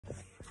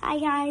Hi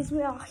guys,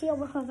 we are here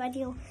with a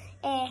video.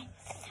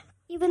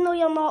 Even though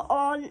you're not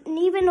on, and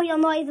even though you're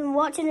not even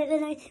watching it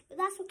tonight, but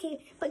that's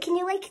okay. But can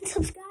you like and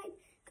subscribe?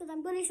 Because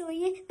I'm going to show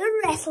you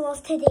the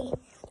wrestlers today.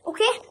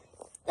 Okay?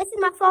 This is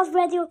my first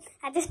video.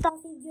 I just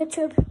started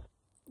YouTube.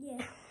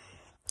 Yeah.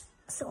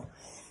 So,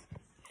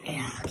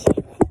 yeah,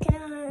 okay.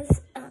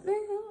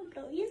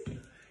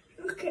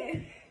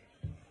 Okay.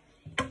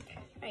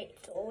 Right,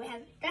 so we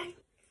have that.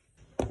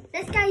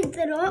 This guy's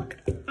The Rock.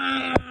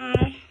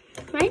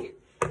 Right?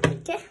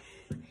 Okay.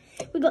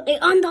 We got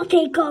The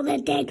Undertaker, the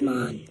dead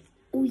man.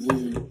 Oh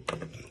yeah.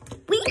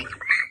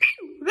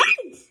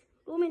 Reigns!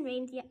 Roman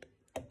Reigns, yep.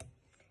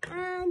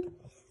 And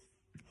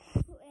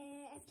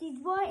if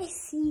you want to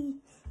see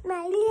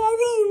my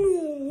living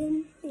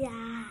room,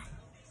 yeah.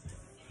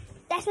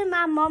 This is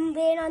my mum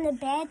laying on the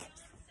bed.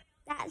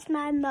 That's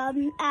my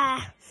mum.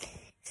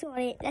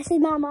 Sorry, this is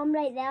my mum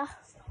right there.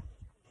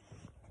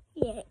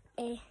 Yeah,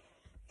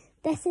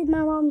 this is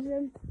my mum's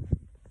room.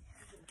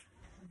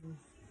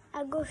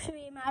 I'll go show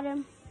you my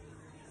room.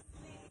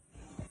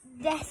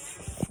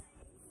 This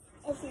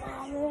is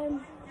my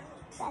room.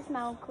 That's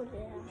my uncle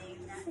there.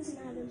 This is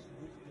my room.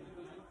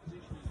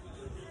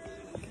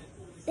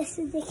 This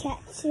is the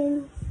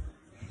kitchen.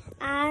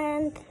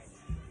 And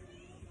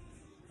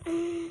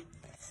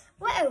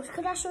what else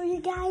could I show you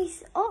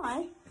guys?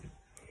 Oh,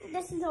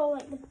 this is all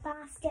like the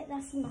basket.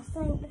 This is my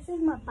sink. This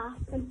is my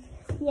bathroom.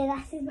 Yeah,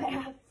 this is where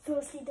I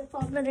proceed the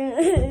father.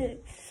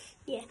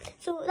 Yeah,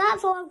 so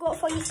that's all I've got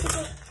for you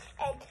today.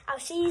 And I'll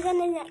see you in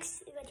the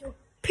next video.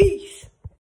 Peace.